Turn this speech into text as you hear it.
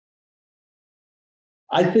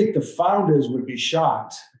I think the founders would be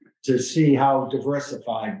shocked to see how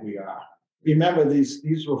diversified we are. Remember,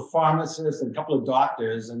 these were pharmacists and a couple of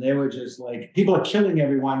doctors, and they were just like, people are killing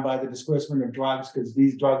everyone by the disbursement of drugs because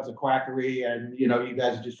these drugs are quackery, and you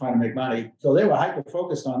guys are just trying to make money. So they were hyper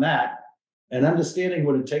focused on that and understanding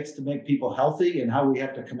what it takes to make people healthy and how we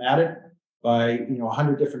have to come at it by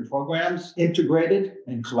 100 different programs integrated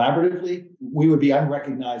and collaboratively. We would be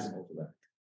unrecognizable.